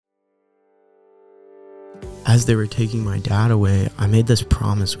as they were taking my dad away, I made this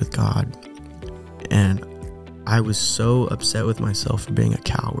promise with God. And I was so upset with myself for being a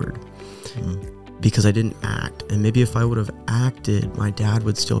coward because I didn't act. And maybe if I would have acted, my dad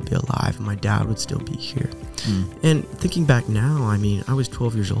would still be alive and my dad would still be here. And thinking back now, I mean, I was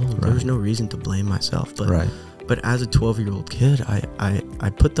 12 years old. Right. There was no reason to blame myself. But as a 12-year-old kid, I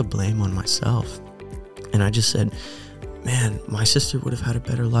put the blame on myself. And I just said, man, my sister would have had a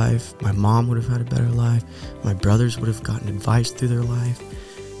better life. My mom would have had a better life. My brothers would have gotten advice through their life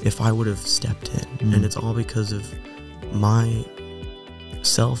if I would have stepped in. And it's all because of my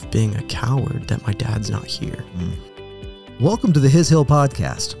self being a coward that my dad's not here. Welcome to the His Hill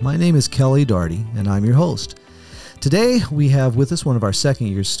Podcast. My name is Kelly Daugherty, and I'm your host. Today, we have with us one of our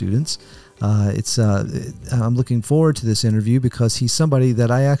second-year students. I'm looking forward to this interview because he's somebody that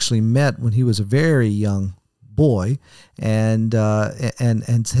I actually met when he was a very young boy, and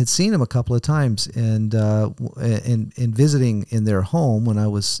had seen him a couple of times, and visiting in their home when I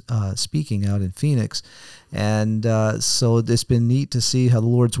was speaking out in Phoenix, and so it's been neat to see how the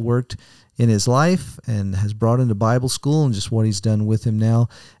Lord's worked in his life and has brought him to Bible school and just what he's done with him now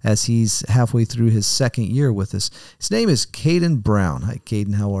as he's halfway through his second year with us. His name is Kaden Brown. Hi,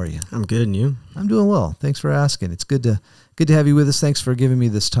 Kaden. How are you? I'm good, and you? I'm doing well. Thanks for asking. It's good to have you with us. Thanks for giving me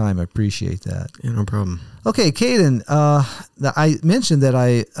this time. I appreciate that. Yeah, no problem. Okay, Kaden, I mentioned that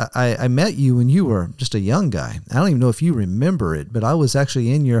I met you when you were just a young guy. I don't even know if you remember it, but I was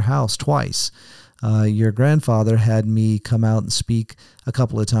actually in your house twice. Your grandfather had me come out and speak a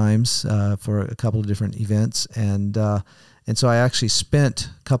couple of times for a couple of different events, and so I actually spent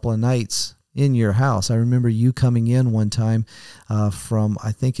a couple of nights in your house. I remember you coming in one time from,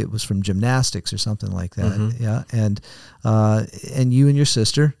 I think it was from gymnastics or something like that. Yeah, and you and your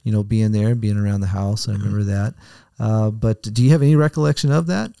sister, being there, being around the house. I remember that. But do you have any recollection of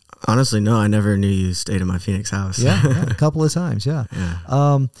that? Honestly, no. I never knew you stayed at my Phoenix house. Yeah, a couple of times. Yeah.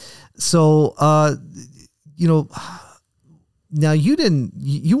 Now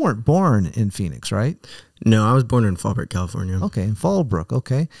you weren't born in Phoenix, right? No, I was born in Fallbrook, California. Okay, in Fallbrook.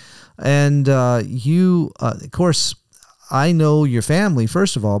 Okay. And you, of course, I know your family,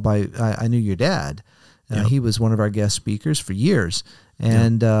 first of all, I knew your dad. Yep. He was one of our guest speakers for years.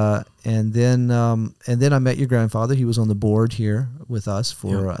 And then I met your grandfather. He was on the board here with us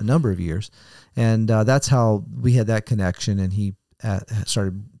for a number of years. And that's how we had that connection, and he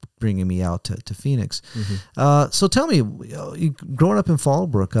started bringing me out to Phoenix. So tell me, growing up in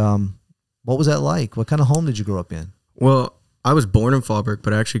Fallbrook, what was that like? What kind of home did you grow up in? Well, I was born in Fallbrook,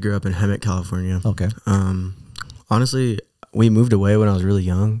 but I actually grew up in Hemet, California. Okay. Honestly, we moved away when I was really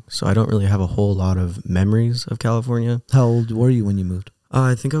young, so I don't really have a whole lot of memories of California. How old were you when you moved?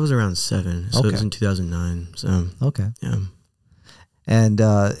 I think I was around 7, so it was in 2009. So okay. Yeah. And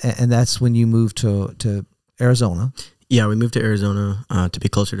that's when you moved to Arizona. Yeah, we moved to Arizona to be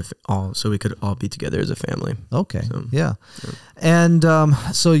closer to all, so we could all be together as a family. Okay, so, yeah. And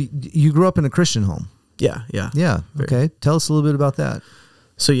so you grew up in a Christian home? Yeah. Okay, tell us a little bit about that.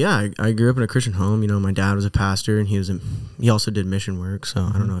 So yeah, I grew up in a Christian home. My dad was a pastor, and he also did mission work. So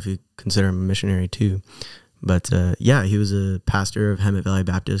I don't know if you consider him a missionary too, but he was a pastor of Hemet Valley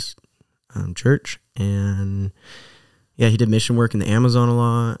Baptist Church, and yeah, he did mission work in the Amazon a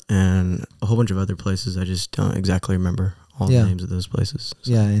lot and a whole bunch of other places. I just don't exactly remember all the names of those places.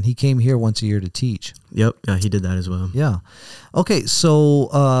 So. Yeah, and he came here once a year to teach. Yep, yeah, he did that as well. Yeah. Okay,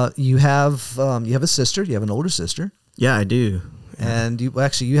 so you have a sister. You have an older sister. Yeah, I do. Yeah. And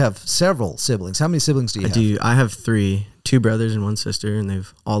you have several siblings. How many siblings do you have? I have 3, 2 brothers and 1 sister, and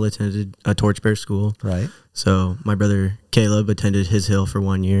they've all attended a Torchbearer school. Right. So my brother Caleb attended His Hill for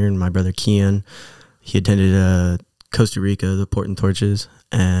 1 year, and my brother Kian, he attended Costa Rica, the Portland Torches,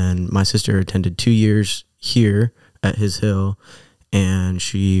 and my sister attended 2 years here at His Hill, and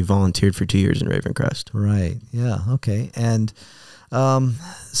she volunteered for 2 years in Ravencrest. Right. Yeah. Okay. And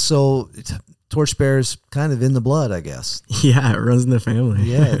so Torchbearer's kind of in the blood, I guess. Yeah, it runs in the family.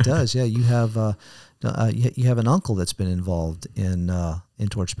 Yeah, it does. Yeah, you have an uncle that's been involved in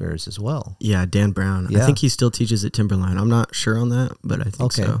Torchbearers as well. Yeah, Dan Brown. Yeah. I think he still teaches at Timberline. I'm not sure on that, but I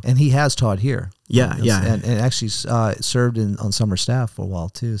think so. And he has taught here. Yeah. And actually served on summer staff for a while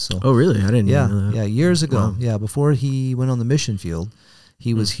too. So. Oh, really? I didn't know that. Yeah, years ago. Wow. Yeah, before he went on the mission field,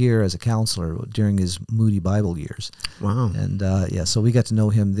 he was here as a counselor during his Moody Bible years. Wow. And so we got to know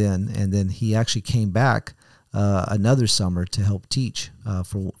him then, and then he actually came back another summer to help teach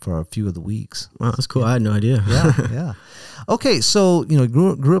for a few of the weeks. Wow, that's cool. I had no idea. Yeah. Okay, so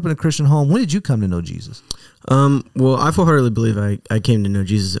grew up in a Christian home. When did you come to know Jesus? Well, I full-heartedly believe I came to know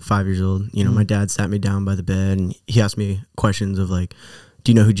Jesus at 5 years old. My dad sat me down by the bed, and he asked me questions of like,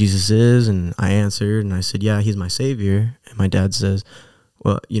 do you know who Jesus is? And I answered, and I said, yeah, he's my Savior. And my dad says,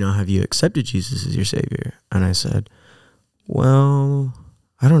 well, have you accepted Jesus as your Savior? And I said, well,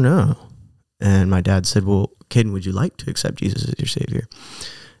 I don't know. And my dad said, well, Kaden, would you like to accept Jesus as your Savior?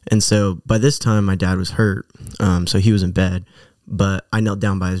 And so by this time, my dad was hurt, so he was in bed. But I knelt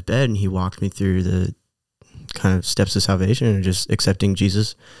down by his bed, and he walked me through the kind of steps of salvation and just accepting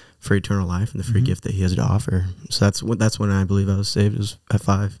Jesus for eternal life and the free gift that he has to offer. So that's when I believe I was saved. It was at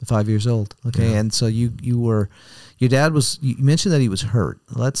 5. 5 years old. Okay, yeah. And so you mentioned that he was hurt.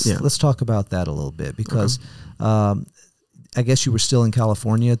 Let's talk about that a little bit, because I guess you were still in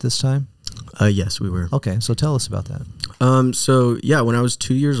California at this time? Yes, we were. Okay, so tell us about that. When I was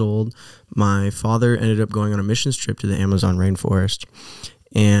 2 years old, my father ended up going on a missions trip to the Amazon rainforest,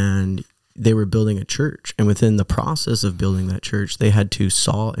 and they were building a church. And within the process of building that church, they had to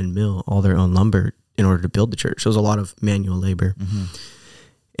saw and mill all their own lumber in order to build the church. So it was a lot of manual labor. Mm-hmm.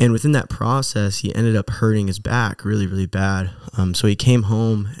 And within that process, he ended up hurting his back really, really bad. So he came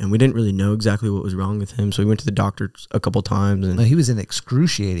home, and we didn't really know exactly what was wrong with him. So we went to the doctor a couple times. And he was in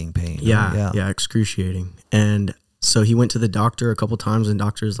excruciating pain. Yeah, excruciating. And so he went to the doctor a couple times, and the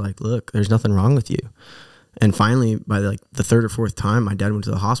doctor's like, look, there's nothing wrong with you. And finally, by the third or fourth time, my dad went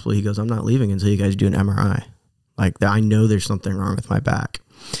to the hospital. He goes, I'm not leaving until you guys do an MRI. I know there's something wrong with my back.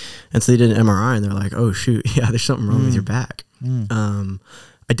 And so they did an MRI, and they're like, oh, shoot, yeah, there's something wrong with your back.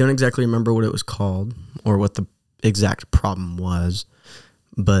 I don't exactly remember what it was called or what the exact problem was,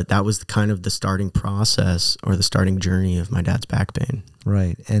 but that was kind of the starting process or the starting journey of my dad's back pain.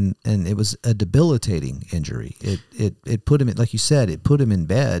 Right. And it was a debilitating injury. It put him in, like you said, it put him in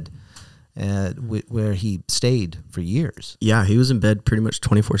bed where he stayed for years. Yeah, he was in bed pretty much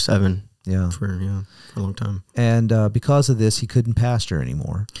 24/7. Yeah. For a long time. And because of this, he couldn't pastor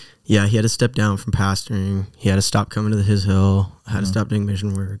anymore. Yeah, he had to step down from pastoring. He had to stop coming to the His Hill, had to stop doing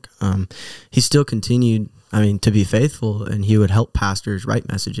mission work. He still continued, to be faithful, and he would help pastors write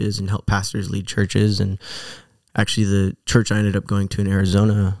messages and help pastors lead churches. And actually, the church I ended up going to in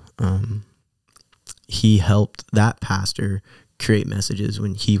Arizona, he helped that pastor create messages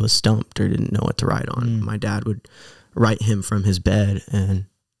when he was stumped or didn't know what to write on. My dad would write him from his bed and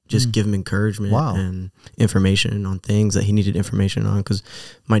just give him encouragement and information on things that he needed information on. Because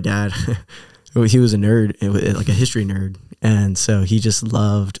my dad, he was a nerd, like a history nerd. And so he just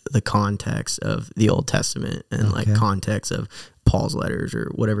loved the context of the Old Testament and context of Paul's letters or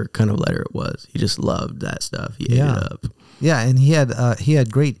whatever kind of letter it was. He just loved that stuff. He ate it up. Yeah, and he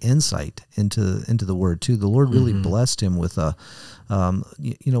had great insight into the Word too. The Lord really blessed him with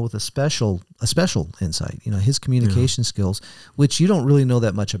with a special insight. His communication skills, which you don't really know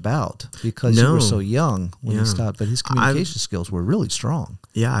that much about because you were so young when he stopped. But his communication skills were really strong.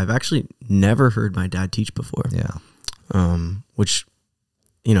 Yeah, I've actually never heard my dad teach before. Yeah, which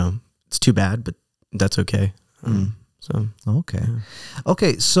it's too bad, but that's okay. So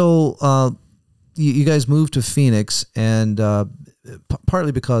okay. So you guys moved to Phoenix, and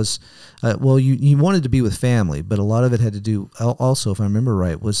partly because, you wanted to be with family, but a lot of it had to do also, if I remember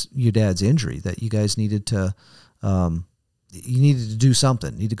right, was your dad's injury that you guys needed to, do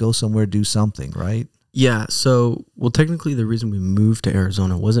something, need to go somewhere, do something, right? Yeah. So, technically the reason we moved to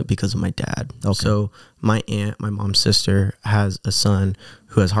Arizona wasn't because of my dad. Okay. So my aunt, my mom's sister, has a son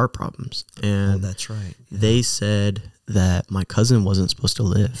who has heart problems. And that's right. Yeah. They said that my cousin wasn't supposed to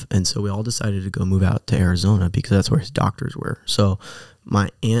live. And so we all decided to go move out to Arizona because that's where his doctors were. So my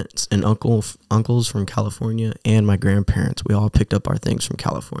aunts and uncles from California and my grandparents, we all picked up our things from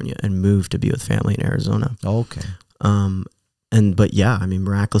California and moved to be with family in Arizona. Okay.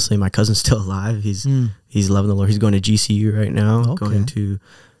 Miraculously, my cousin's still alive. He's loving the Lord. He's going to GCU right now, going to,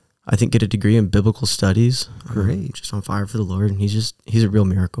 I think, get a degree in biblical studies. Great. Just on fire for the Lord. And he's a real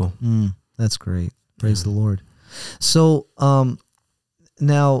miracle. That's great. Praise the Lord. So,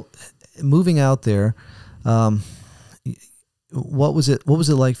 now moving out there, what was it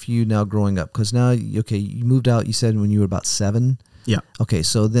like for you now growing up? Because now, you moved out, you said when you were about 7. Yeah. Okay.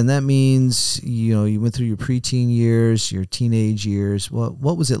 So then that means, you went through your preteen years, your teenage years.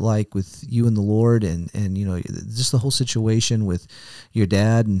 What was it like with you and the Lord and just the whole situation with your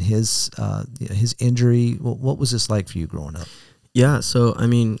dad and his injury? What was this like for you growing up? Yeah. So,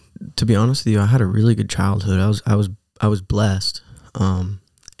 to be honest with you, I had a really good childhood. I was blessed.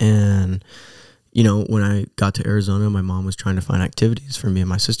 And when I got to Arizona, my mom was trying to find activities for me and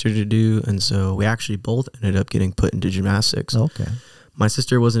my sister to do. And so we actually both ended up getting put into gymnastics. Okay. My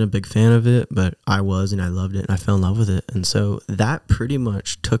sister wasn't a big fan of it, but I was, and I loved it, and I fell in love with it. And so that pretty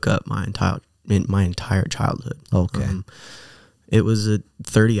much took up my entire childhood. Okay. It was a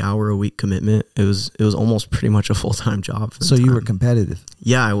 30-hour-a-week commitment. It was almost pretty much a full-time job. So you were competitive?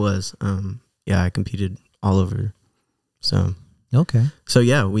 Yeah, I was. I competed all over. So okay. So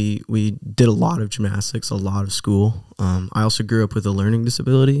yeah, we did a lot of gymnastics, a lot of school. I also grew up with a learning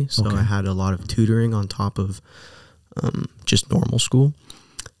disability, so I had a lot of tutoring on top of just normal school.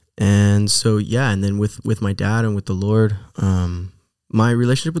 And so yeah, and then with my dad and with the Lord, my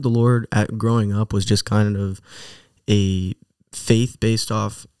relationship with the Lord growing up was just kind of a faith based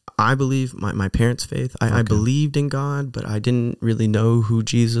off, I believe, my parents' faith. I believed in God, but I didn't really know who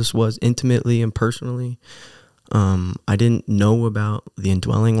Jesus was intimately and personally. I didn't know about the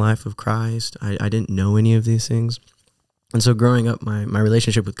indwelling life of Christ. I didn't know any of these things. And so growing up, my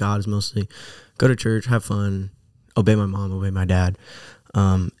relationship with God is mostly go to church, have fun, obey my mom, obey my dad.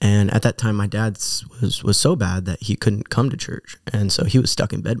 And at that time, my dad was so bad that he couldn't come to church. And so he was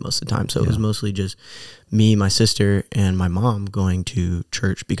stuck in bed most of the time. So it was mostly just me, my sister, and my mom going to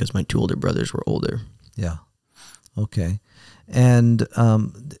church because my 2 older brothers were older. Yeah. Okay. And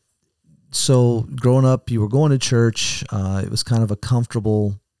so growing up, you were going to church. It was kind of a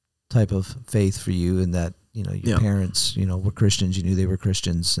comfortable type of faith for you in that, your parents, were Christians. You knew they were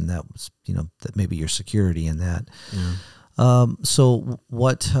Christians, and that was, that maybe your security in that. Yeah. So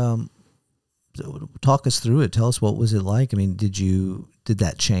what, talk us through it. Tell us, what was it like? I mean, did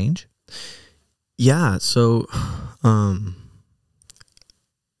that change? Yeah. So,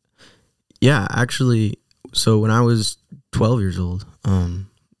 actually, so when I was 12 years old,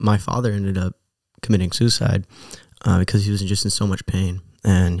 my father ended up committing suicide, because he was just in so much pain,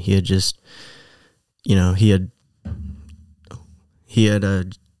 and he had just,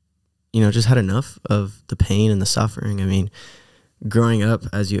 just had enough of the pain and the suffering. I mean, growing up,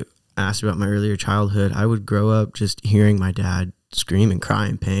 as you asked about my earlier childhood, I would grow up just hearing my dad scream and cry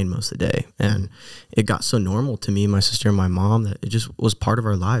in pain most of the day. And it got so normal to me, my sister, and my mom, that it just was part of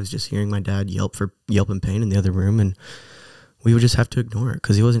our lives, just hearing my dad yelp in pain in the other room. And we would just have to ignore it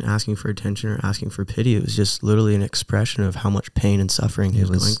because he wasn't asking for attention or asking for pity. It was just literally an expression of how much pain and suffering he was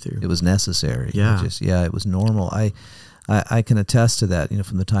going through. It was necessary. Yeah. It was normal. I can attest to that,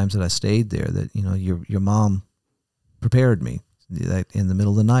 from the times that I stayed there, that, your mom prepared me that in the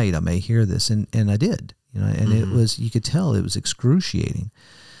middle of the night, I may hear this. And I did, and it was, you could tell it was excruciating.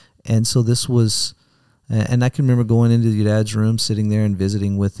 And so this was, and I can remember going into your dad's room, sitting there and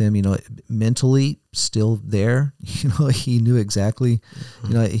visiting with him, mentally still there, he knew exactly,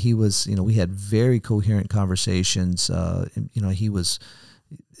 he was, we had very coherent conversations. He was,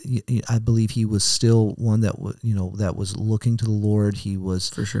 I believe he was still one that that was looking to the Lord. He was,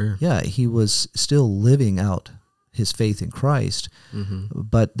 for sure. Yeah. He was still living out his faith in Christ,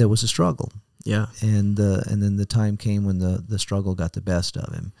 but there was a struggle. Yeah. And then the time came when the struggle got the best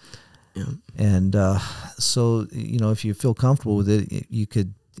of him. Yeah. And so, if you feel comfortable with it, you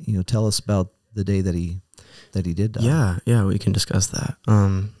could, tell us about the day that he did die. Yeah, we can discuss that.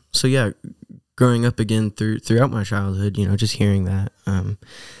 So yeah, growing up again throughout my childhood, just hearing that,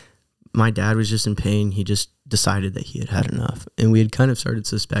 my dad was just in pain. He just decided that he had enough, and we had kind of started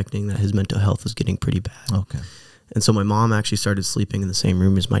suspecting that his mental health was getting pretty bad. Okay. And so my mom actually started sleeping in the same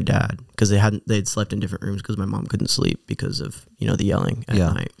room as my dad, because they had slept in different rooms because my mom couldn't sleep because of, the yelling at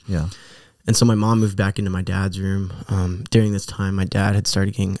night. Yeah. And so my mom moved back into my dad's room. During this time, my dad had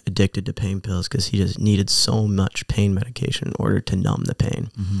started getting addicted to pain pills because he just needed so much pain medication in order to numb the pain.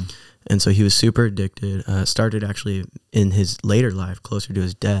 Mm-hmm. And so he was super addicted, started actually in his later life, closer to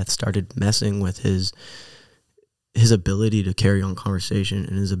his death, started messing with his ability to carry on conversation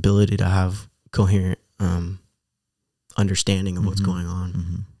and his ability to have coherent understanding of what's going on.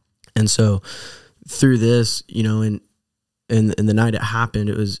 Mm-hmm. And so through this, in the night it happened,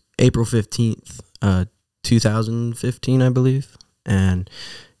 it was April 15th, 2015, I believe. And,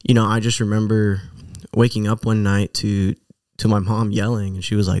 I just remember waking up one night to my mom yelling, and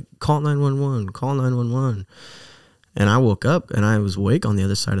she was like, call 911, call 911. And I woke up, and I was awake on the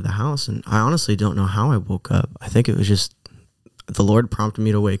other side of the house. And I honestly don't know how I woke up. I think it was just the Lord prompted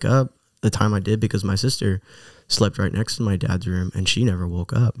me to wake up the time I did, because my sister slept right next to my dad's room, and she never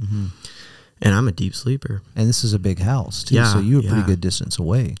woke up. Mm-hmm. And I'm a deep sleeper. And this is a big house, too. Yeah, so you were a pretty good distance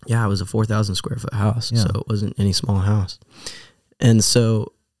away. Yeah, it was a 4,000 square foot house, so it wasn't any small house. And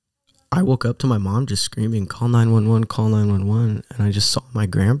so I woke up to my mom just screaming, call 911, call 911. And I just saw my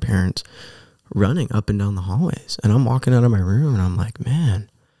grandparents running up and down the hallways. And I'm walking out of my room, and I'm like,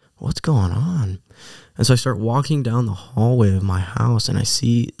 man, what's going on? And so I start walking down the hallway of my house, and I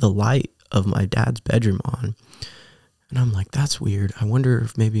see the light of my dad's bedroom on. And I'm like, that's weird. I wonder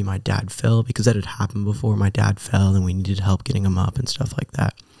if maybe my dad fell, because that had happened before. My dad fell, and we needed help getting him up and stuff like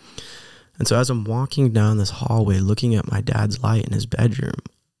that. And so as I'm walking down this hallway, looking at my dad's light in his bedroom,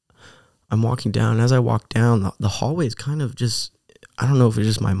 I'm walking down. And as I walk down, the hallway is kind of just, I don't know if it's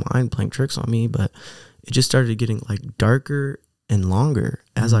just my mind playing tricks on me, but it just started getting like darker and longer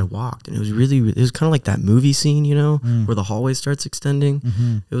as I walked. And it was kind of like that movie scene, where the hallway starts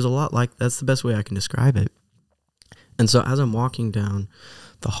extending. It was a lot like, that's the best way I can describe it. And so as I'm walking down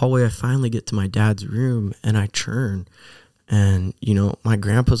the hallway, I finally get to my dad's room and I turn, and, my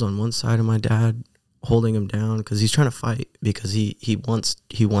grandpa's on one side of my dad holding him down because he's trying to fight, because he wants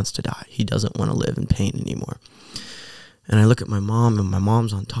to die. He doesn't want to live in pain anymore. And I look at my mom, and my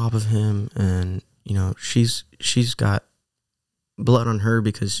mom's on top of him, and, she's got blood on her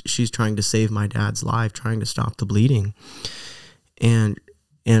because she's trying to save my dad's life, trying to stop the bleeding. And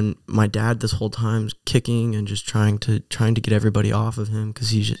my dad this whole time's kicking and just trying to get everybody off of him because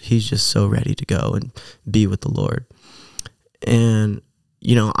he's just so ready to go and be with the Lord. And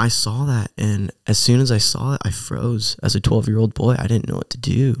I saw that, and as soon as I saw it, I froze. As a 12-year-old boy, I didn't know what to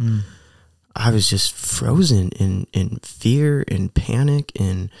do. I was just frozen in fear and panic,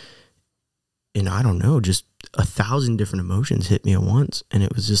 and I don't know, just 1,000 different emotions hit me at once, and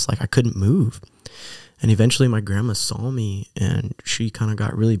it was just like I couldn't move. And eventually my grandma saw me, and she kind of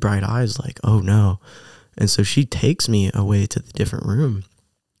got really bright eyes, like, oh no. And so she takes me away to the different room.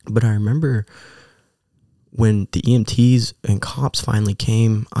 But I remember when the EMTs and cops finally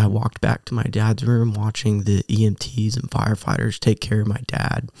came, I walked back to my dad's room watching the EMTs and firefighters take care of my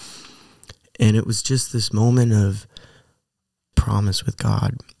dad. And it was just this moment of promise with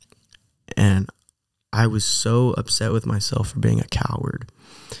God. And I was so upset with myself for being a coward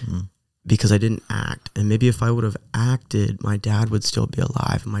because I didn't act. And maybe if I would have acted, my dad would still be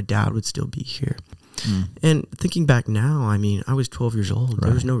alive and my dad would still be here. And thinking back now, I mean, I was 12 years old. Right.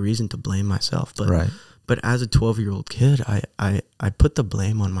 There was no reason to blame myself. But as a 12-year-old kid, I put the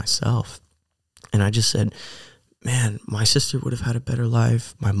blame on myself. And I just said, man, my sister would have had a better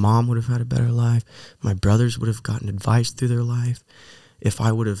life. My mom would have had a better life. My brothers would have gotten advice through their life if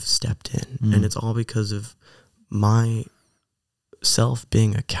I would have stepped in. And it's all because of my self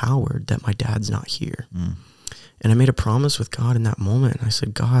being a coward that my dad's not here. And I made a promise with God in that moment. And I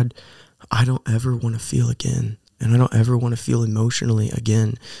said, God, I don't ever want to feel again. And I don't ever want to feel emotionally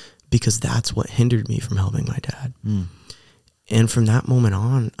again, because that's what hindered me from helping my dad. And from that moment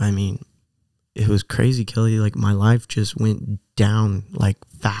on, I mean, it was crazy, Kelly. Like, my life just went down like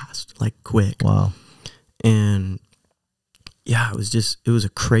fast, like quick. Wow. And yeah, it was a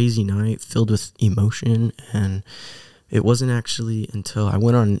crazy night filled with emotion. And it wasn't actually until I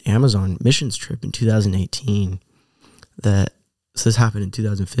went on an Amazon missions trip in 2018 so this happened in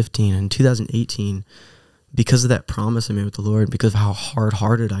 2015. And in 2018, because of that promise I made with the Lord, because of how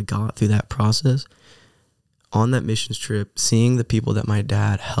hard-hearted I got through that process, on that missions trip, seeing the people that my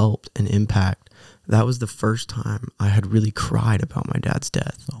dad helped and impact, that was the first time I had really cried about my dad's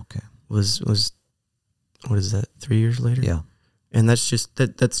death. Okay. Was what is that, 3 years later? Yeah. And that's just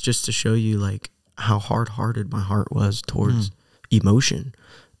to show you like how hard-hearted my heart was towards emotion.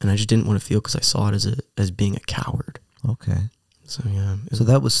 And I just didn't want to feel, because I saw it as being a coward. Okay. So yeah. So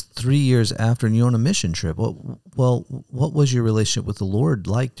that was 3 years after, and you're on a mission trip. What was your relationship with the Lord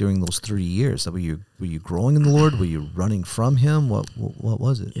like during those 3 years? Were you growing in the Lord? Were you running from Him? What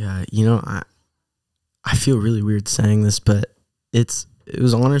was it? Yeah, I feel really weird saying this, but it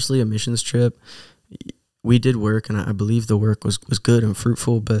was honestly a missions trip. We did work, and I believe the work was good and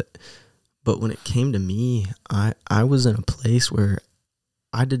fruitful. But when it came to me, I was in a place where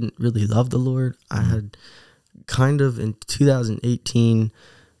I didn't really love the Lord. I had kind of in 2018,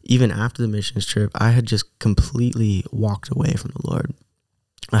 even after the missions trip, I had just completely walked away from the Lord.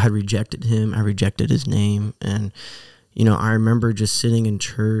 I had rejected Him. I rejected His name. And, I remember just sitting in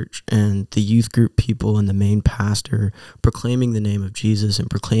church and the youth group people and the main pastor proclaiming the name of Jesus and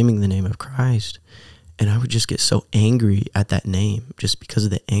proclaiming the name of Christ. And I would just get so angry at that name, just because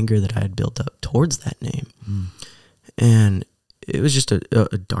of the anger that I had built up towards that name. And it was just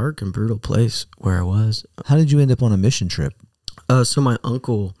a dark and brutal place where I was. How did you end up on a mission trip? So my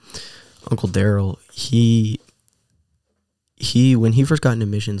Uncle Daryl, he when he first got into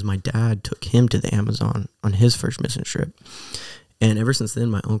missions, my dad took him to the Amazon on his first mission trip. And ever since then,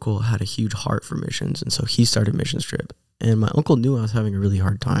 my uncle had a huge heart for missions. And so he started missions trip. And my uncle knew I was having a really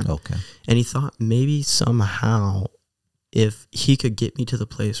hard time. Okay. And he thought maybe somehow if he could get me to the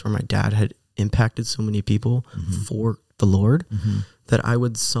place where my dad had impacted so many people for the Lord, that I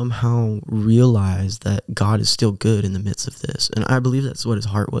would somehow realize that God is still good in the midst of this. And I believe that's what his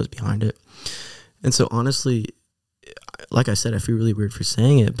heart was behind it. And so honestly, like I said, I feel really weird for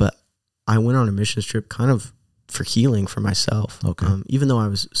saying it, but I went on a missions trip kind of for healing for myself. Okay. Even though I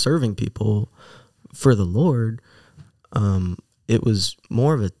was serving people for the Lord, it was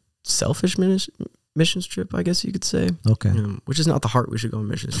more of a selfish missions trip, I guess you could say. Okay. Which is not the heart we should go on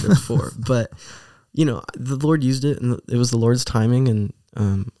missions trips for. But, the Lord used it, and it was the Lord's timing, and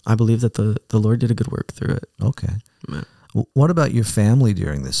I believe that the Lord did a good work through it. Okay. Man. What about your family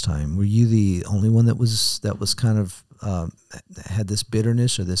during this time? Were you the only one that was kind of had this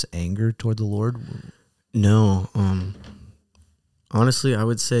bitterness or this anger toward the Lord? No. Honestly, I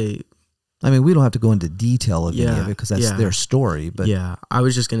would say... I mean, we don't have to go into detail of any of it because that's their story. But yeah, I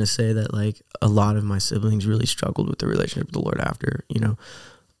was just going to say that, like, a lot of my siblings really struggled with the relationship with the Lord after,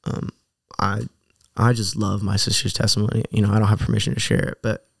 I just love my sister's testimony. I don't have permission to share it,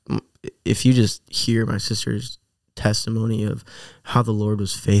 but if you just hear my sister's testimony of how the Lord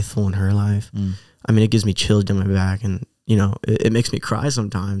was faithful in her life, I mean, it gives me chills down my back, and, it makes me cry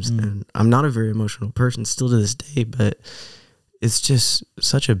sometimes. And I'm not a very emotional person still to this day, but it's just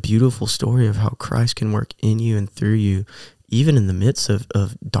such a beautiful story of how Christ can work in you and through you, even in the midst of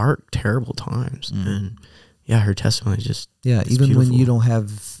dark, terrible times. And her testimony is just even beautiful. when you don't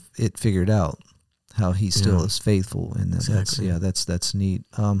have it figured out, how he still is faithful, and Exactly. that's neat.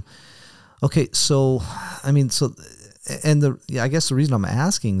 Okay, so I mean, I guess the reason I'm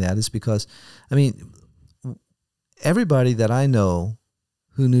asking that is because, I mean, everybody that I know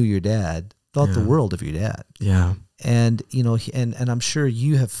who knew your dad thought the world of your dad. Yeah. And, and I'm sure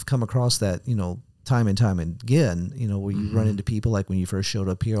you have come across that, time and time again, where you run into people like when you first showed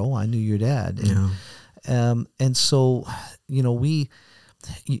up here, oh, I knew your dad. And so, we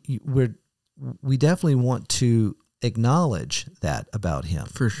definitely want to acknowledge that about him.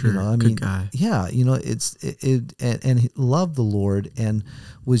 For sure. I mean, good guy. Yeah, and he loved the Lord and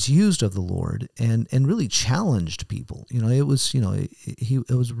was used of the Lord and really challenged people. It was, it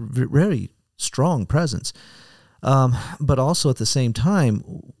was very strong presence. But also at the same time,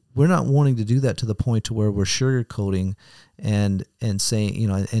 we're not wanting to do that to the point to where we're sugarcoating and saying,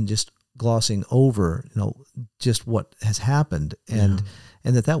 and just glossing over, just what has happened and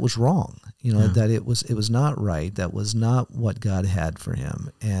that was wrong, that it was not right. That was not what God had for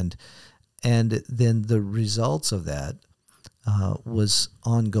him. And then the results of that, was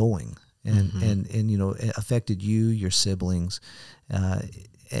ongoing and it affected you, your siblings,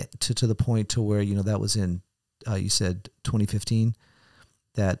 to the point to where, that was in, you said 2015,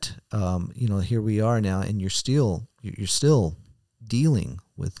 that, here we are now, and you're still dealing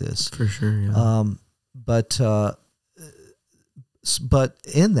with this. For sure, yeah. But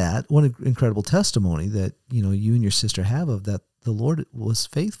in that, one incredible testimony that, you and your sister have of that, the Lord was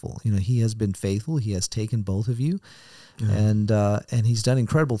faithful. He has been faithful. He has taken both of you, and he's done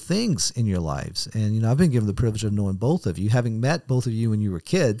incredible things in your lives. And, I've been given the privilege of knowing both of you, having met both of you when you were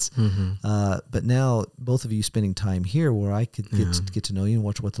kids, but now both of you spending time here where I could get to know you and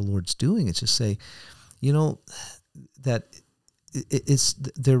watch what the Lord's doing. It's just say, that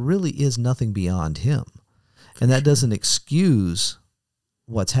there really is nothing beyond him. And that doesn't excuse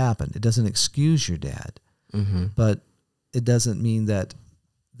what's happened. It doesn't excuse your dad, but it doesn't mean that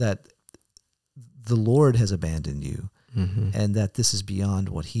the Lord has abandoned you, and that this is beyond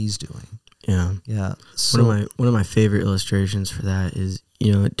what he's doing. Yeah. Yeah. So, one of my favorite illustrations for that is,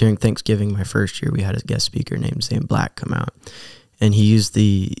 during Thanksgiving, my first year, we had a guest speaker named Sam Black come out, and he used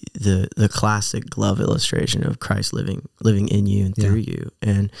the classic glove illustration of Christ living in you and through you.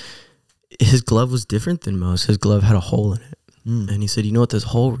 And his glove was different than most. His glove had a hole in it. And he said, you know what this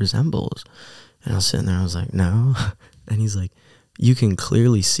hole resembles? And I was sitting there, I was like, no. And he's like, you can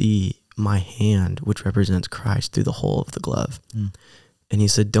clearly see my hand, which represents Christ, through the hole of the glove. And he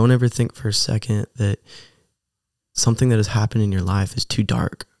said, don't ever think for a second that something that has happened in your life is too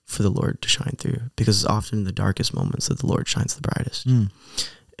dark for the Lord to shine through, because it's often in the darkest moments that the Lord shines the brightest. And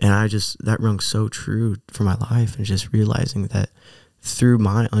that rung so true for my life, and just realizing that through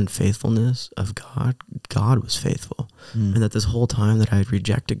my unfaithfulness of God, God was faithful. And that this whole time that I had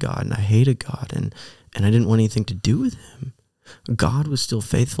rejected God and I hated God and I didn't want anything to do with him, God was still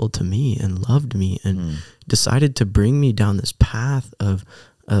faithful to me and loved me and decided to bring me down this path of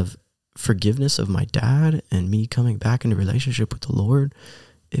forgiveness of my dad and me coming back into relationship with the Lord.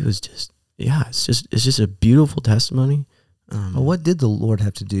 It was just, it's just a beautiful testimony. Well, what did the Lord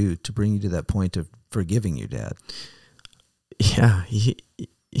have to do to bring you to that point of forgiving your dad? Yeah, he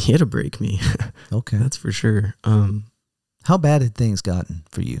had to break me. Okay. That's for sure. How bad had things gotten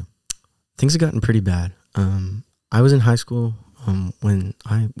for you? Things had gotten pretty bad. I was in high school when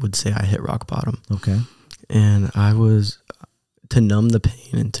I would say I hit rock bottom. Okay. And I was, to numb the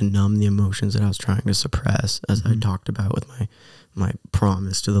pain and to numb the emotions that I was trying to suppress, as I talked about with my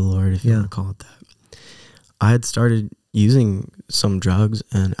promise to the Lord, if you want to call it that. I had started using some drugs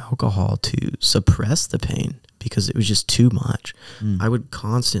and alcohol to suppress the pain because it was just too much. I would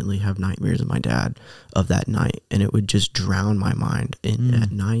constantly have nightmares of my dad of that night, and it would just drown my mind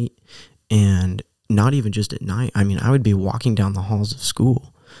at night, and not even just at night. I mean, I would be walking down the halls of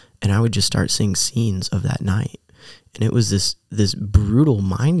school and I would just start seeing scenes of that night. And it was this brutal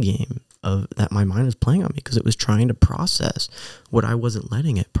mind game of that my mind was playing on me because it was trying to process what I wasn't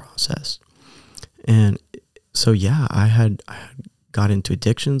letting it process. And so, yeah, I had got into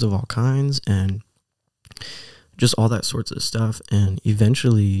addictions of all kinds and just all that sorts of stuff. And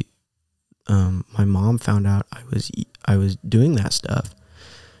eventually, my mom found out I was doing that stuff.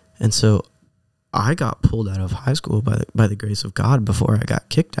 And so I got pulled out of high school by the grace of God before I got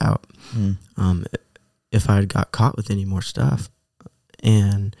kicked out. If I had got caught with any more stuff.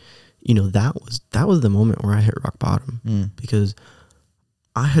 And, you know, that was the moment where I hit rock bottom because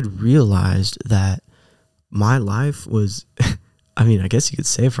I had realized that my life was, I mean, I guess you could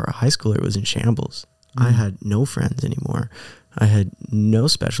say for a high schooler, it was in shambles. I had no friends anymore. I had no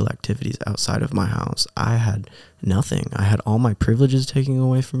special activities outside of my house. I had nothing. I had all my privileges taken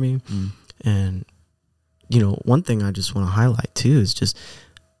away from me. And, you know, one thing I just want to highlight too is just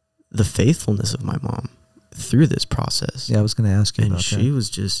the faithfulness of my mom through this process. Yeah, I was going to ask you about that. And she was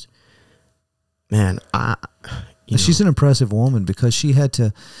just, man, she's an impressive woman because she had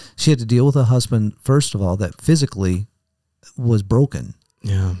to deal with a husband, first of all, that physically was broken.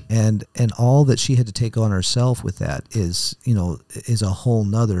 Yeah. And all that she had to take on herself with that is a whole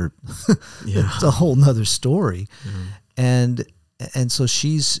nother, it's a whole nother story. And so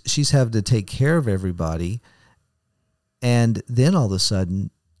she's having to take care of everybody. And then all of a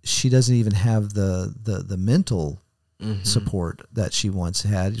sudden she doesn't even have the mental support that she once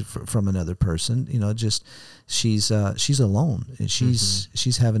had from another person. You know, just she's alone, and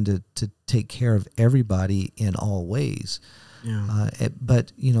she's having to take care of everybody in all ways. Yeah.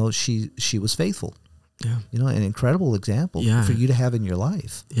 But you know, she was faithful. Yeah. You know, an incredible example for you to have in your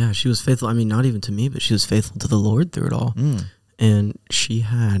life. Yeah, she was faithful. I mean, not even to me, but she was faithful to the Lord through it all. And she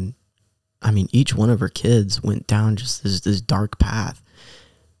had, I mean, each one of her kids went down just this dark path.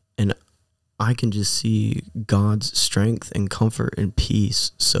 And I can just see God's strength and comfort and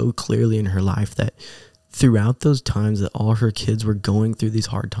peace so clearly in her life that throughout those times that all her kids were going through these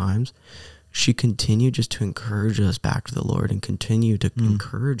hard times, she continued just to encourage us back to the Lord and continue to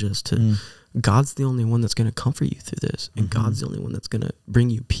encourage us to, God's the only one that's going to comfort you through this. And God's the only one that's going to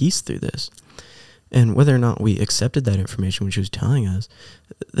bring you peace through this. And whether or not we accepted that information when she was telling us,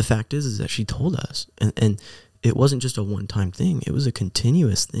 the fact is that she told us. And it wasn't just a one-time thing. It was a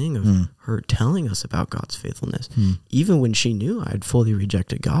continuous thing of her telling us about God's faithfulness. Even when she knew I had fully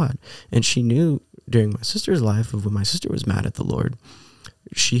rejected God. And she knew during my sister's life of when my sister was mad at the Lord,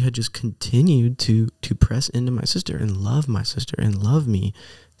 she had just continued to press into my sister and love my sister and love me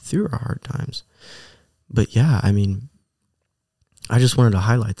through our hard times. But yeah, I mean, I just wanted to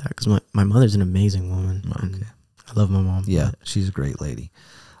highlight that because my mother's an amazing woman. Okay. I love my mom. Yeah, she's a great lady.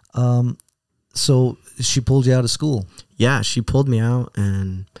 So she pulled you out of school? Yeah, she pulled me out,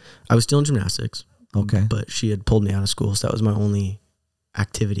 and I was still in gymnastics. Okay. But she had pulled me out of school, so that was my only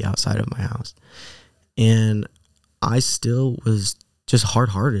activity outside of my house. And I still was just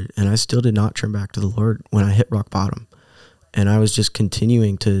hard-hearted, and I still did not turn back to the Lord when I hit rock bottom. And I was just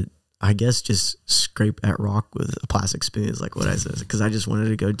continuing to, I guess, just scrape at rock with a plastic spoon is like what I said, because I just wanted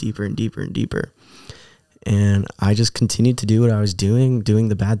to go deeper and deeper and deeper. And I just continued to do what I was doing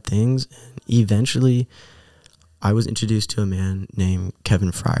the bad things. And eventually, I was introduced to a man named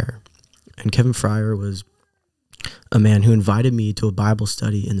Kaden Brown. And Kaden Brown was a man who invited me to a Bible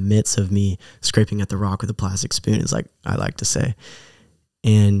study in the midst of me scraping at the rock with a plastic spoon, is like I like to say.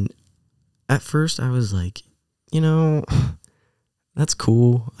 And at first, I was like, you know, that's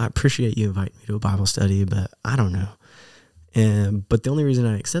cool. I appreciate you inviting me to a Bible study, but I don't know. But the only reason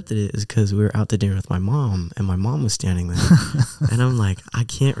I accepted it is because we were out to dinner with my mom, and my mom was standing there. And I'm like, I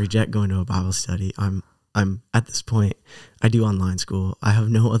can't reject going to a Bible study. I'm at this point, I do online school. I have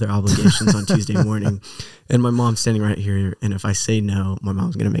no other obligations on Tuesday morning. And my mom's standing right here. And if I say no, my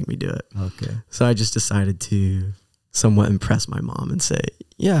mom's going to make me do it. Okay. So I just decided to somewhat impress my mom and say,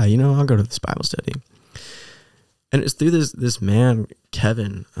 yeah, you know, I'll go to this Bible study. And it's through this man,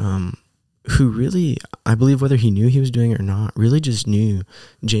 Kevin, who really, I believe whether he knew he was doing it or not, really just knew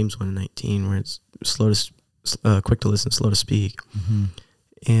James 1:19, where it's quick to listen, slow to speak.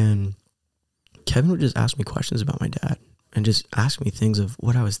 And Kevin would just ask me questions about my dad and just ask me things of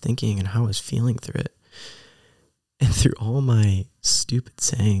what I was thinking and how I was feeling through it. And through all my stupid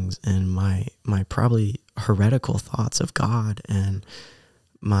sayings and my probably heretical thoughts of God and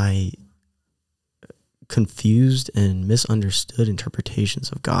my confused and misunderstood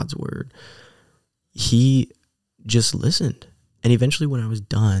interpretations of God's word, he just listened. And eventually when I was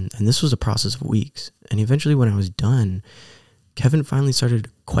done, and this was a process of weeks, and eventually when I was done, Kevin finally started to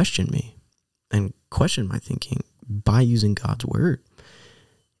question me and question my thinking by using God's word.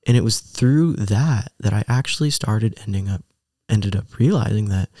 And it was through that I actually ended up realizing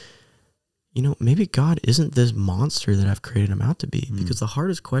that, maybe God isn't this monster that I've created him out to be. Because the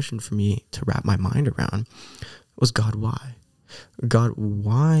hardest question for me to wrap my mind around was, God, why? God,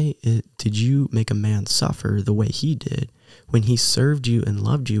 why did you make a man suffer the way he did when he served you and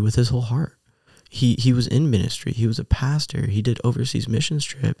loved you with his whole heart? He was in ministry. He was a pastor. He did overseas missions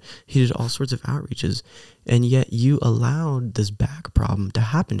trip. He did all sorts of outreaches. And yet you allowed this back problem to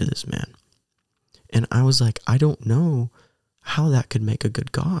happen to this man. And I was like, I don't know how that could make a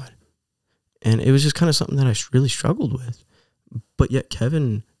good God. And it was just kind of something that I really struggled with. But yet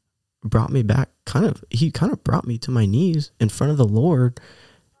Kevin brought me back, he brought me to my knees in front of the Lord.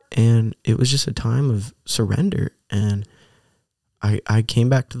 And it was just a time of surrender. And I came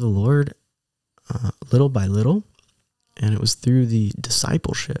back to the Lord little by little. And it was through the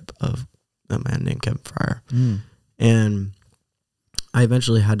discipleship of a man named Kevin Fryer. And I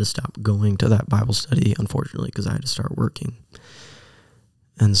eventually had to stop going to that Bible study, unfortunately, because I had to start working.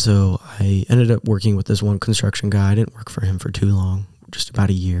 And so I ended up working with this one construction guy. I didn't work for him for too long, just about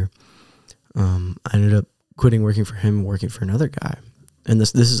a year. I ended up quitting working for him and working for another guy. And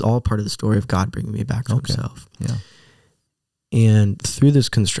this is all part of the story of God bringing me back to himself. Yeah. And through this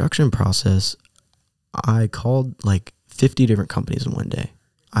construction process, I called like 50 different companies in one day.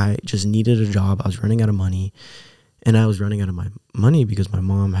 I just needed a job. I was running out of money. And I was running out of my money because my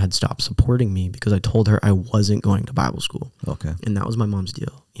mom had stopped supporting me because I told her I wasn't going to Bible school. Okay. And that was my mom's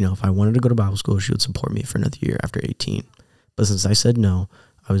deal. If I wanted to go to Bible school, she would support me for another year after 18. But since I said no,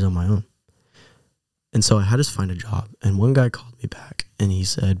 I was on my own. And so I had to find a job. And one guy called me back and he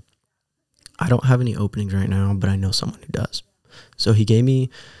said, I don't have any openings right now, but I know someone who does. So he gave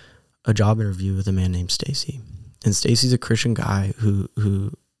me a job interview with a man named Stacy. And Stacy's a Christian guy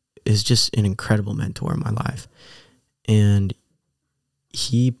who is just an incredible mentor in my life. And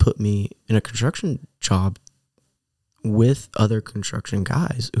he put me in a construction job with other construction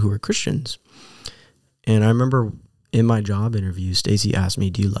guys who were Christians. And I remember in my job interview, Stacy asked me,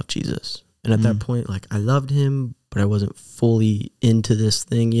 do you love Jesus? And at that point, I loved him, but I wasn't fully into this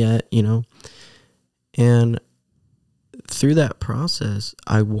thing yet, And through that process,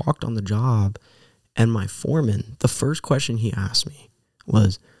 I walked on the job, and my foreman, the first question he asked me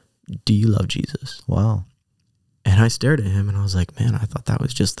was, do you love Jesus? Wow. And I stared at him and I was like, man, I thought that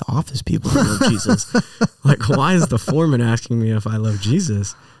was just the office people who love Jesus. Why is the foreman asking me if I love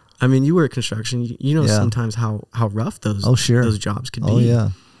Jesus? I mean, you work construction, sometimes how rough those jobs could be. Oh, yeah.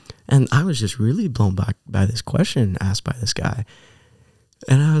 And I was just really blown back by this question asked by this guy.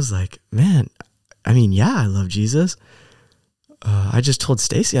 And I was like, man, I mean, yeah, I love Jesus. I just told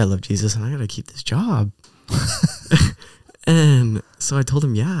Stacy I love Jesus and I got to keep this job. And so I told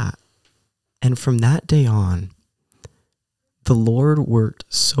him, yeah. And from that day on, the Lord worked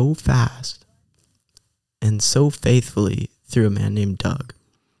so fast and so faithfully through a man named Doug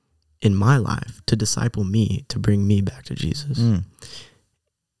in my life to disciple me, to bring me back to Jesus.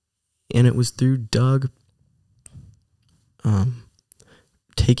 And it was through Doug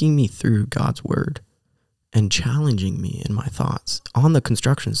taking me through God's word and challenging me in my thoughts on the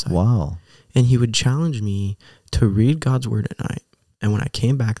construction site. Wow. And he would challenge me to read God's word at night. And when I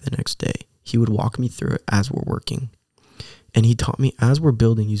came back the next day, he would walk me through it as we're working. And he taught me as we're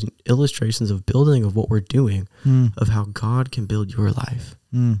building, using illustrations of building of what we're doing, of how God can build your life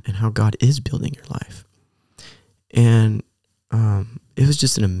and how God is building your life. And it was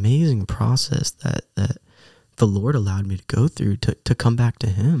just an amazing process that the Lord allowed me to go through to come back to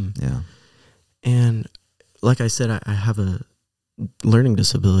him. Yeah. And like I said, I have a learning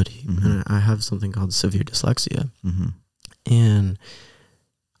disability and I have something called severe dyslexia. And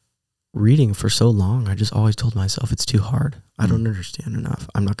reading for so long, I just always told myself it's too hard. I don't understand enough.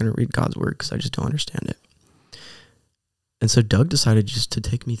 I'm not going to read God's word because I just don't understand it. And so Doug decided just to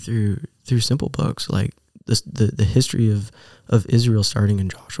take me through simple books like this, the history of Israel starting in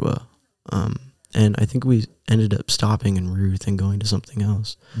Joshua. And I think we ended up stopping in Ruth and going to something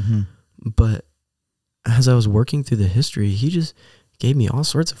else. But as I was working through the history, he just gave me all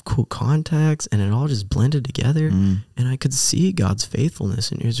sorts of cool contacts and it all just blended together. And I could see God's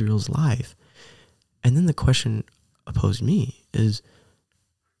faithfulness in Israel's life. And then the question opposed me is,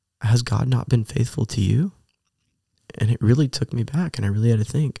 has God not been faithful to you? And it really took me back and I really had to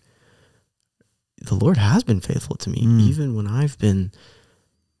think, the Lord has been faithful to me, even when I've been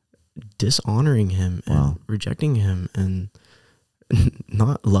dishonoring him and Wow. rejecting him and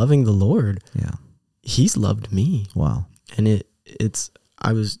not loving the Lord. Yeah. He's loved me. Wow. And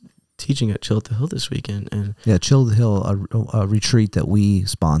I was teaching at Chill at the Hill this weekend, and Yeah, Chill the Hill, a retreat that we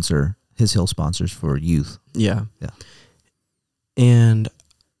sponsor, His Hill sponsors for youth. yeah. And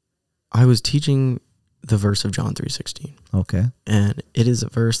I was teaching the verse of John 3:16. Okay. And it is a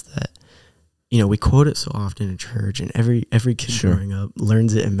verse that, we quote it so often in church, and every kid Sure. growing up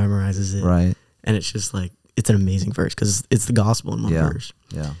learns it and memorizes it. Right. And it's just like, it's an amazing verse because it's the gospel in one verse.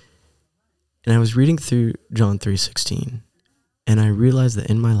 Yeah. And I was reading through John 3:16, and I realized that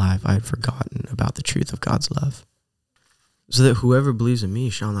in my life I had forgotten about the truth of God's love. So that whoever believes in me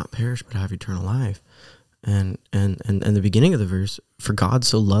shall not perish but have eternal life. And the beginning of the verse, for God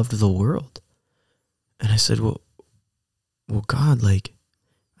so loved the world. And I said, well, God, like,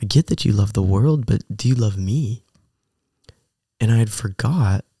 I get that you love the world, but do you love me? And I had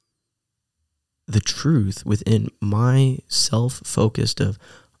forgot the truth within my self-focused of,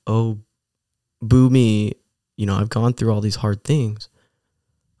 oh, boo me, I've gone through all these hard things.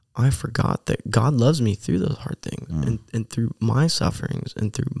 I forgot that God loves me through those hard things and through my sufferings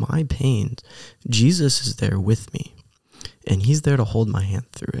and through my pains. Jesus is there with me, and he's there to hold my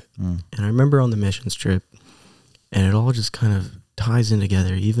hand through it. And I remember on the missions trip, and it all just kind of ties in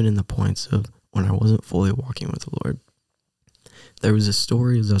together, even in the points of when I wasn't fully walking with the Lord. There was a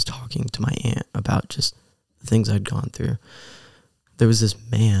story as I was talking to my aunt about just the things I'd gone through. There was this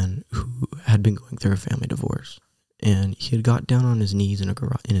man who had been going through a family divorce, and he had got down on his knees in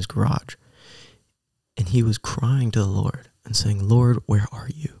his garage, and he was crying to the Lord and saying, Lord, where are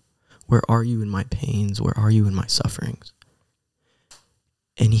you? Where are you in my pains? Where are you in my sufferings?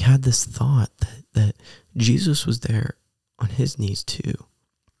 And he had this thought that Jesus was there on his knees too,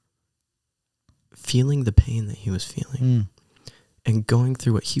 feeling the pain that he was feeling and going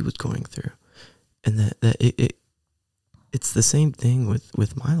through what he was going through. And that it's the same thing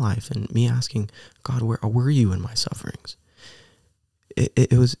with my life and me asking God, where were you in my sufferings?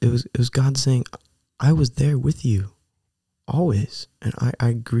 It was God saying, I was there with you always. And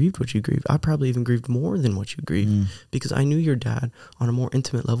I grieved what you grieved. I probably even grieved more than what you grieved because I knew your dad on a more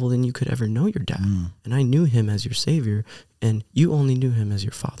intimate level than you could ever know your dad. And I knew him as your savior, and you only knew him as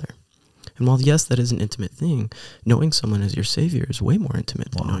your father. And while, yes, that is an intimate thing, knowing someone as your savior is way more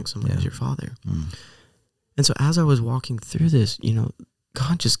intimate than knowing someone as your father. And so as I was walking through this,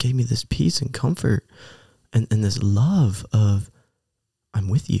 God just gave me this peace and comfort and this love of, I'm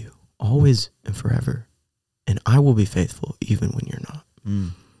with you always and forever. And I will be faithful even when you're not.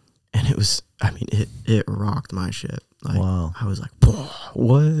 And it was, it rocked my ship. Like, wow. I was like,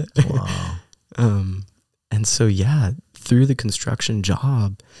 what? Wow. And so, through the construction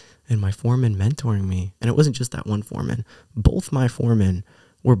job and my foreman mentoring me, and it wasn't just that one foreman, both my foremen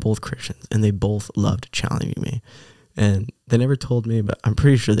were both Christians, and they both loved challenging me. And they never told me, but I'm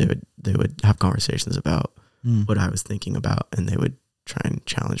pretty sure they would have conversations about what I was thinking about, and they would try and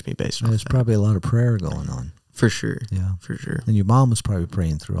challenge me based on that. There's probably a lot of prayer going on. For sure. Yeah. For sure. And your mom was probably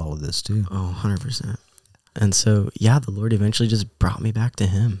praying through all of this too. Oh, 100%. And so, the Lord eventually just brought me back to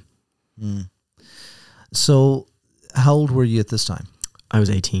him. So how old were you at this time? I was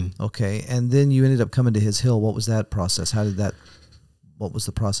 18. Okay. And then you ended up coming to His Hill. What was that process? What was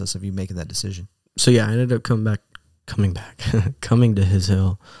the process of you making that decision? So I ended up coming to His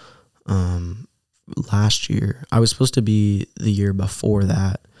Hill last year. I was supposed to be the year before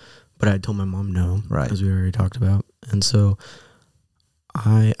that, but I told my mom no, right, as we already talked about. And so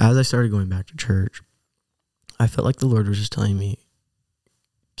as I started going back to church, I felt like the Lord was just telling me,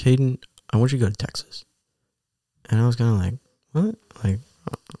 Kaden, I want you to go to Texas. And I was kind of like, what? Like,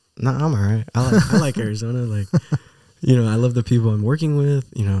 no, I'm all right. I like Arizona. Like, I love the people I'm working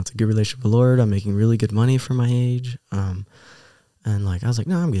with. It's a good relationship with the Lord. I'm making really good money for my age. And like, I was like,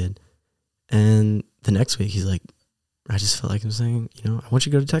 no, I'm good. And the next week he's like, I just felt like him saying, I want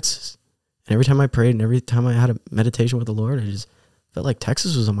you to go to Texas. And every time I prayed and every time I had a meditation with the Lord, I just felt like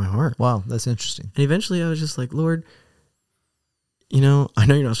Texas was on my heart. Wow, that's interesting. And eventually I was just like, Lord, I know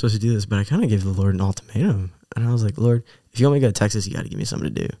you're not supposed to do this, but I kind of gave the Lord an ultimatum. And I was like, Lord, if you want me to go to Texas, you got to give me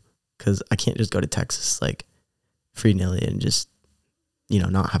something to do. Because I can't just go to Texas like free-nilly and just,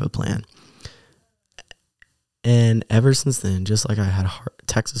 not have a plan. And ever since then, just like I had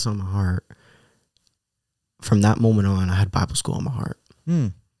Texas on my heart, from that moment on, I had Bible school on my heart.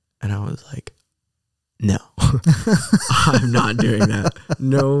 And I was like, no, I'm not doing that.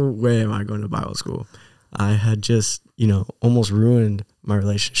 No way am I going to Bible school. I had just, almost ruined my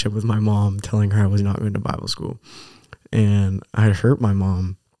relationship with my mom, telling her I was not going to Bible school. And I had hurt my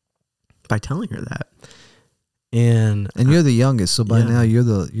mom by telling her that. And you're the youngest, so by yeah. now you're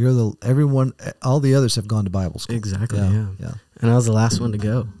the everyone. All the others have gone to Bible school. Exactly. Yeah. And I was the last one to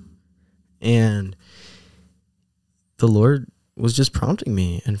go, and the Lord was just prompting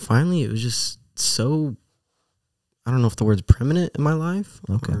me, and finally it was just so, I don't know if the word's permanent in my life,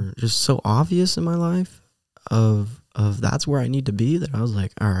 or just so obvious in my life of that's where I need to be, that I was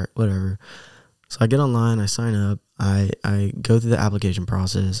like, all right, whatever. So I get online, I sign up, I go through the application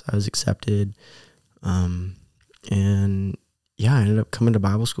process. I was accepted. And yeah, I ended up coming to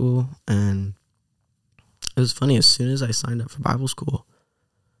Bible school, and it was funny. As soon as I signed up for Bible school,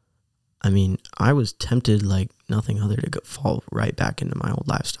 I mean, I was tempted like nothing other to fall right back into my old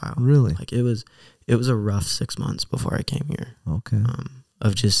lifestyle. Really? Like it was a rough 6 months before I came here. Okay.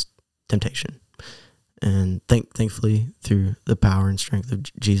 Of just temptation. And thankfully, through the power and strength of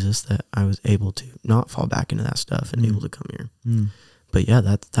Jesus, that I was able to not fall back into that stuff and able to come here. But yeah,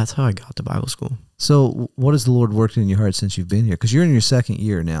 that's how I got to Bible school. So what has the Lord worked in your heart since you've been here? Because you're in your second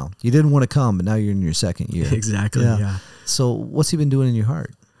year now. You didn't want to come, but now you're in your second year. Exactly, yeah. So what's he been doing in your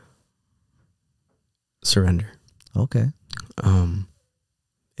heart? Surrender. Okay.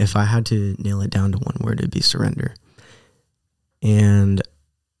 If I had to nail it down to one word, it'd be surrender. And,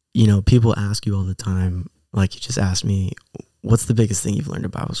 you know, people ask you all the time, like you just asked me, what's the biggest thing you've learned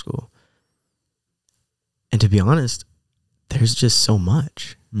at Bible school? And to be honest, there's just so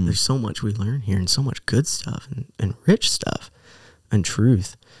much. There's so much we learn here, and so much good stuff and rich stuff and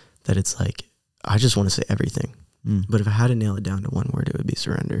truth, that it's like, I just want to say everything. But if I had to nail it down to one word, it would be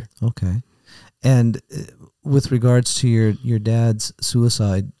surrender. Okay. And with regards to your dad's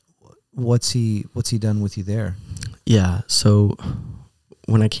suicide, what's he done with you there? Yeah. So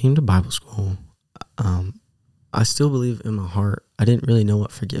when I came to Bible school, I still believe in my heart, I didn't really know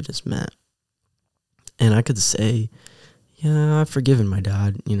what forgiveness meant. And I could say, yeah, I've forgiven my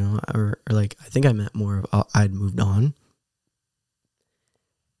dad, you know, or like, I think I meant more of I'd moved on.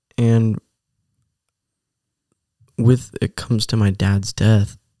 And with it comes to my dad's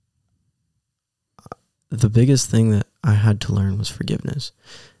death, the biggest thing that I had to learn was forgiveness.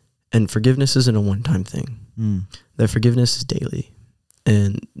 And forgiveness isn't a one-time thing. That forgiveness is daily.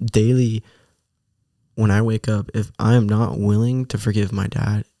 And daily, when I wake up, if I am not willing to forgive my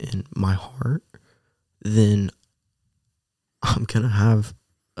dad in my heart, then I'm going to have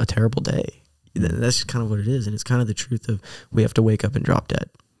a terrible day. That's just kind of what it is. And it's kind of the truth of, we have to wake up and drop dead.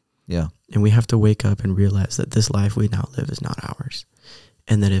 Yeah. And we have to wake up and realize that this life we now live is not ours.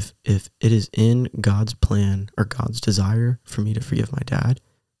 And that if it is in God's plan or God's desire for me to forgive my dad,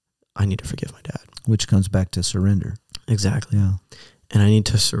 I need to forgive my dad. Which comes back to surrender. Exactly. Yeah. And I need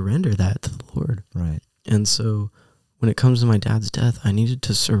to surrender that to the Lord. Right. And so when it comes to my dad's death, I needed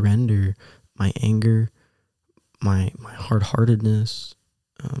to surrender my anger, my hard-heartedness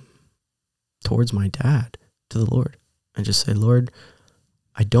towards my dad to the Lord, and just say, Lord,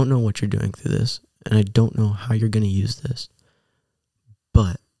 I don't know what you're doing through this, and I don't know how you're going to use this,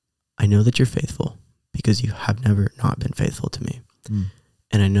 but I know that you're faithful, because you have never not been faithful to me.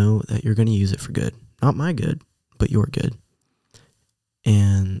 And I know that you're going to use it for good, not my good, but your good.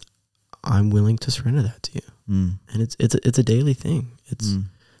 And I'm willing to surrender that to you. And it's a daily thing.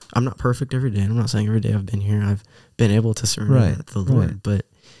 I'm not perfect every day. I'm not saying every day I've been here, I've been able to surrender that to the Lord, but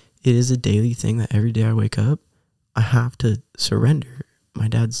it is a daily thing that every day I wake up, I have to surrender my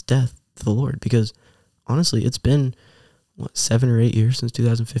dad's death to the Lord, because honestly, it's been 7 or 8 years since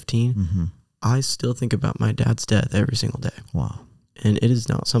 2015. I still think about my dad's death every single day. Wow. And it is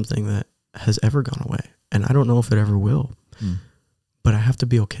not something that has ever gone away. And I don't know if it ever will. But I have to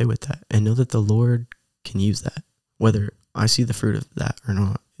be okay with that and know that the Lord can use that, whether I see the fruit of that or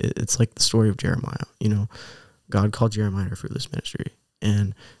not. It's like the story of Jeremiah. You know, God called Jeremiah to fruitless ministry.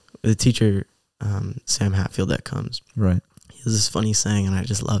 And the teacher, Sam Hatfield, that comes. Right. He has this funny saying, and I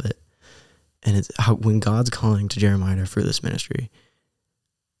just love it. And it's how when God's calling to Jeremiah to fruitless ministry,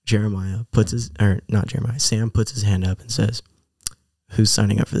 Sam puts his hand up and says, who's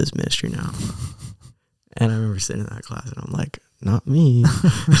signing up for this ministry now? And I remember sitting in that class and I'm like, not me.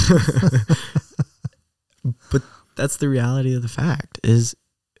 But that's the reality of the fact, is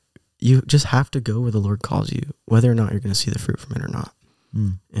you just have to go where the Lord calls you, whether or not you're going to see the fruit from it or not.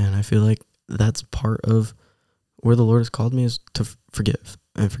 And I feel like that's part of where the Lord has called me, is to forgive,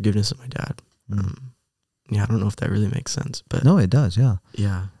 and forgiveness of my dad. Yeah, I don't know if that really makes sense, but no, it does. Yeah.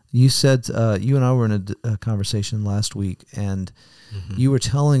 Yeah. You said, you and I were in a conversation last week, and you were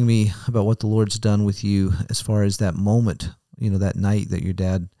telling me about what the Lord's done with you as far as that moment, you know, that night that your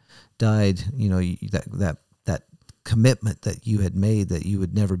dad died, you know, that commitment that you had made, that you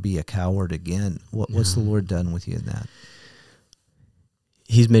would never be a coward again. What's the Lord done with you in that?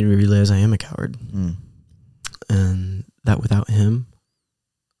 He's made me realize I am a coward. and that without him,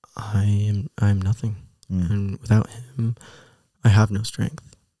 I'm nothing. And without him, I have no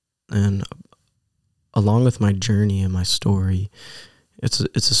strength. And along with my journey and my story, it's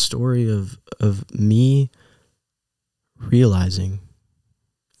a story of me realizing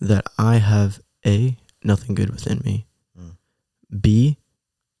that I have A, nothing good within me. B,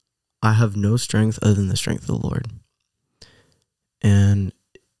 I have no strength other than the strength of the Lord. And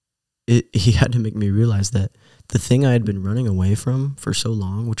he had to make me realize that the thing I had been running away from for so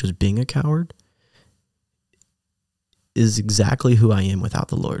long, which was being a coward, is exactly who I am without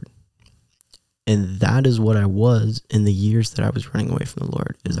the Lord. And that is what I was in the years that I was running away from the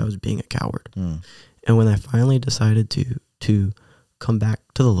Lord, is I was being a coward. And when I finally decided to come back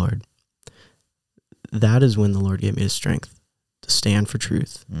to the Lord, that is when the Lord gave me the strength to stand for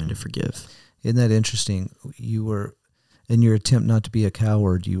truth and to forgive. Isn't that interesting? You were, in your attempt not to be a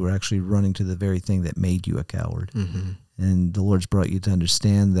coward, you were actually running to the very thing that made you a coward. And the Lord's brought you to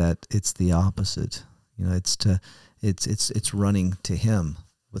understand that it's the opposite. You know, it's running to Him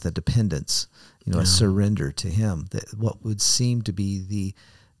with a dependence, you know, a surrender to Him. That what would seem to be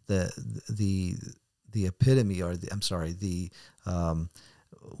the epitome, or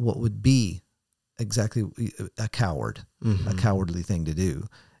what would be exactly a coward, a cowardly thing to do,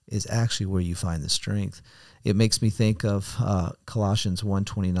 is actually where you find the strength. It makes me think of Colossians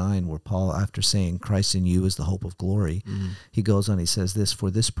 1:29, where Paul, after saying Christ in you is the hope of glory, he goes on, he says this,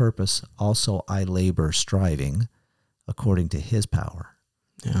 for this purpose also I labor, striving according to His power,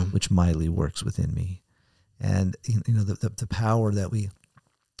 which mightily works within me. And you know, the power that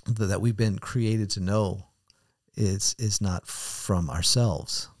we've been created to know is not from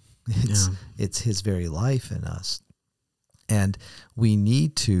ourselves. It's His very life in us. And we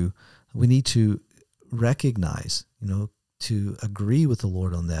need to recognize, you know, to agree with the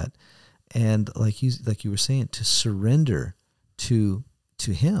Lord on that. And like you were saying, to surrender to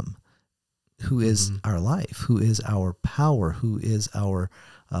Him, who is our life, who is our power, who is our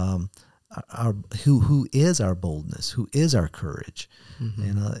who is our boldness, who is our courage.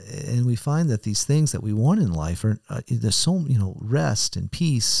 And we find that these things that we want in life are there's so, you know, rest and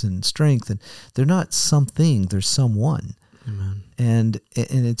peace and strength, and they're not something, they're someone. Amen. And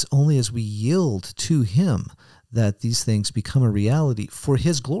it's only as we yield to Him that these things become a reality for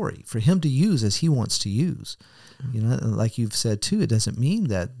His glory, for Him to use as He wants to use. You know, like you've said too, it doesn't mean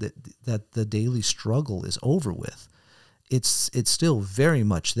that the daily struggle is over with. It's still very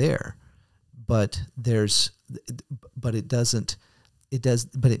much there, but it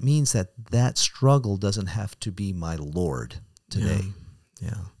means that struggle doesn't have to be my Lord today.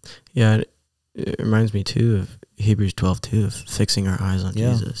 Yeah. It reminds me too of Hebrews 12:2, of fixing our eyes on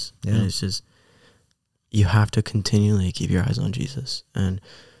Jesus. And it's just, you have to continually keep your eyes on Jesus. And,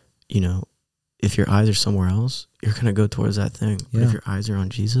 you know, if your eyes are somewhere else, you're going to go towards that thing. But if your eyes are on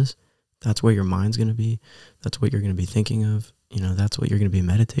Jesus, that's where your mind's going to be. That's what you're going to be thinking of. You know, that's what you're going to be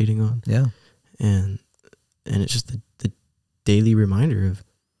meditating on. Yeah. And it's just the daily reminder of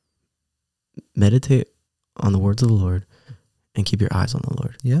meditate on the words of the Lord and keep your eyes on the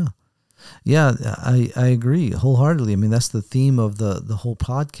Lord. Yeah, I agree wholeheartedly. I mean, that's the theme of the whole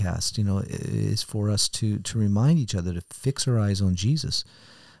podcast, you know, is for us to remind each other to fix our eyes on Jesus.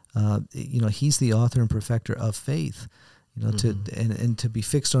 You know, He's the author and perfecter of faith. You know, and to be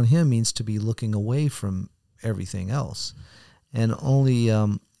fixed on Him means to be looking away from everything else. And only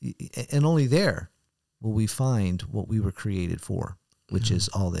there will we find what we were created for, which is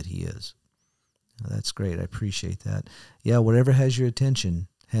all that He is. That's great. I appreciate that. Yeah, whatever has your attention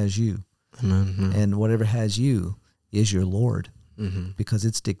has you. And whatever has you is your Lord, because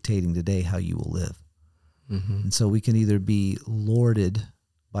it's dictating today how you will live. And so we can either be lorded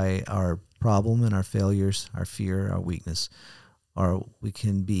by our problem and our failures, our fear, our weakness, or we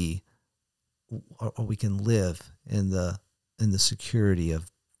can live in the security of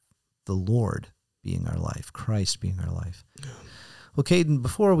the Lord being our life, Christ being our life. Well, Kaden,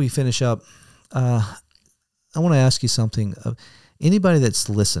 before we finish up, I want to ask you something. Anybody that's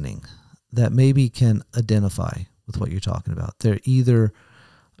listening that maybe can identify with what you're talking about, they're either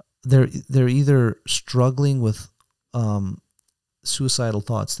struggling with suicidal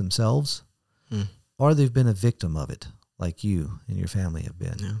thoughts themselves, or they've been a victim of it, like you and your family have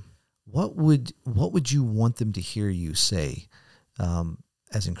been. What would you want them to hear you say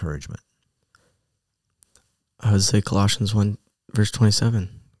as encouragement? I would say Colossians 1 verse 27,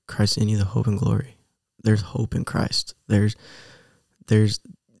 Christ in you, the hope and glory. There's hope in Christ. There's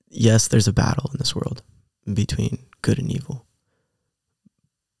a battle in this world between good and evil,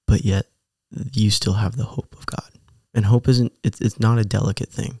 but yet you still have the hope of God. And hope it's not a delicate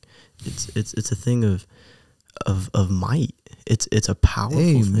thing. It's a thing of of might. It's a powerful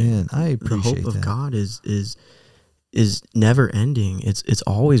thing. Amen. I appreciate the hope that. of God is never ending. It's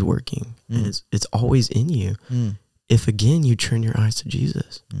always working, and it's always in you. If again you turn your eyes to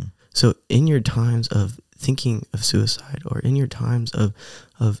Jesus. So in your times of thinking of suicide, or in your times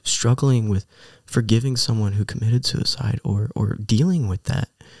of struggling with forgiving someone who committed suicide, or dealing with that,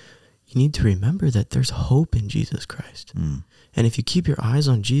 you need to remember that there's hope in Jesus Christ. And if you keep your eyes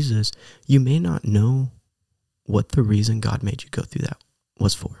on Jesus, you may not know what the reason God made you go through that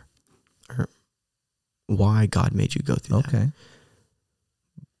was for, or why God made you go through that. Okay.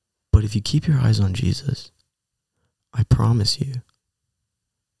 But if you keep your eyes on Jesus, I promise you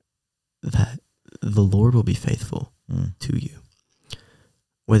that the Lord will be faithful to you,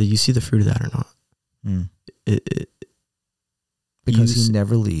 whether you see the fruit of that or not. Because he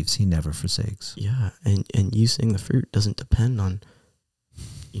never leaves, he never forsakes. Yeah, and you seeing the fruit doesn't depend on,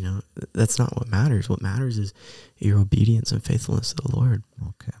 that's not what matters. What matters is your obedience and faithfulness to the Lord.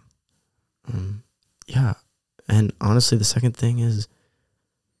 Okay. Yeah, and honestly, the second thing is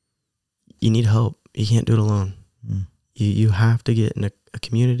you need help. You can't do it alone. You have to get in a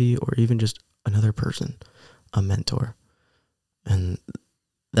community, or even just another person, a mentor. And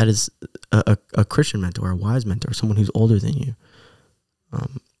that is a Christian mentor, a wise mentor, someone who's older than you.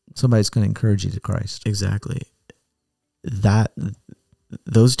 Somebody's going to encourage you to Christ. Exactly.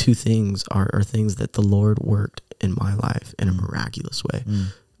 Those two things are things that the Lord worked in my life in a miraculous way.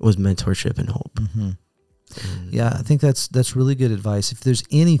 It was mentorship and hope. Yeah, I think that's really good advice. If there's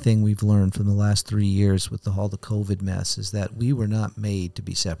anything we've learned from the last 3 years with all the COVID mess, is that we were not made to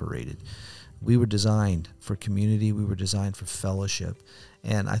be separated. We were designed for community. We were designed for fellowship.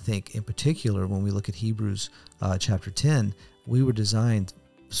 And I think in particular, when we look at Hebrews chapter 10, we were designed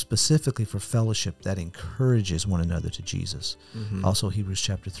specifically for fellowship that encourages one another to Jesus. Also, Hebrews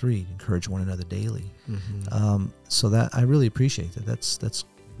chapter 3, encourage one another daily. So that I really appreciate that. That's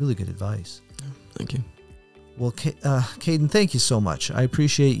really good advice. Thank you. Well, Kaden, thank you so much. I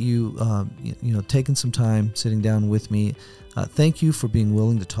appreciate you, taking some time, sitting down with me. Thank you for being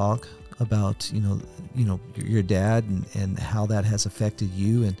willing to talk about, your dad and how that has affected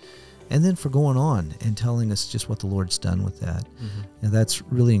you, and then for going on and telling us just what the Lord's done with that. And that's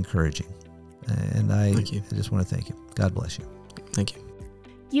really encouraging. And Thank you. I just want to thank you. God bless you. Thank you.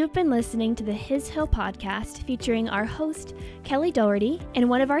 You've been listening to the His Hill podcast, featuring our host, Kelly Doherty, and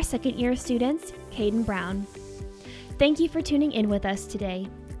one of our second-year students, Kaden Brown. Thank you for tuning in with us today.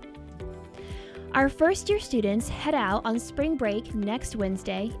 Our first-year students head out on spring break next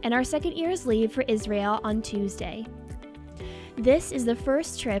Wednesday, and our second years leave for Israel on Tuesday. This is the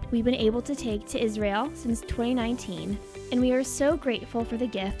first trip we've been able to take to Israel since 2019, and we are so grateful for the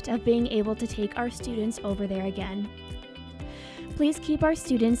gift of being able to take our students over there again. Please keep our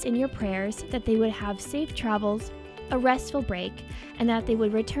students in your prayers, that they would have safe travels, a restful break, and that they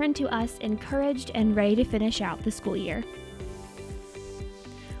would return to us encouraged and ready to finish out the school year.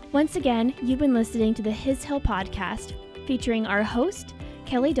 Once again, you've been listening to the His Hill podcast, featuring our host,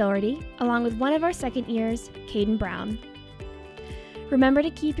 Kelly Doherty, along with one of our second years, Kaden Brown. Remember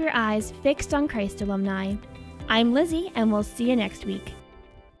to keep your eyes fixed on Christ, alumni. I'm Lizzie, and we'll see you next week.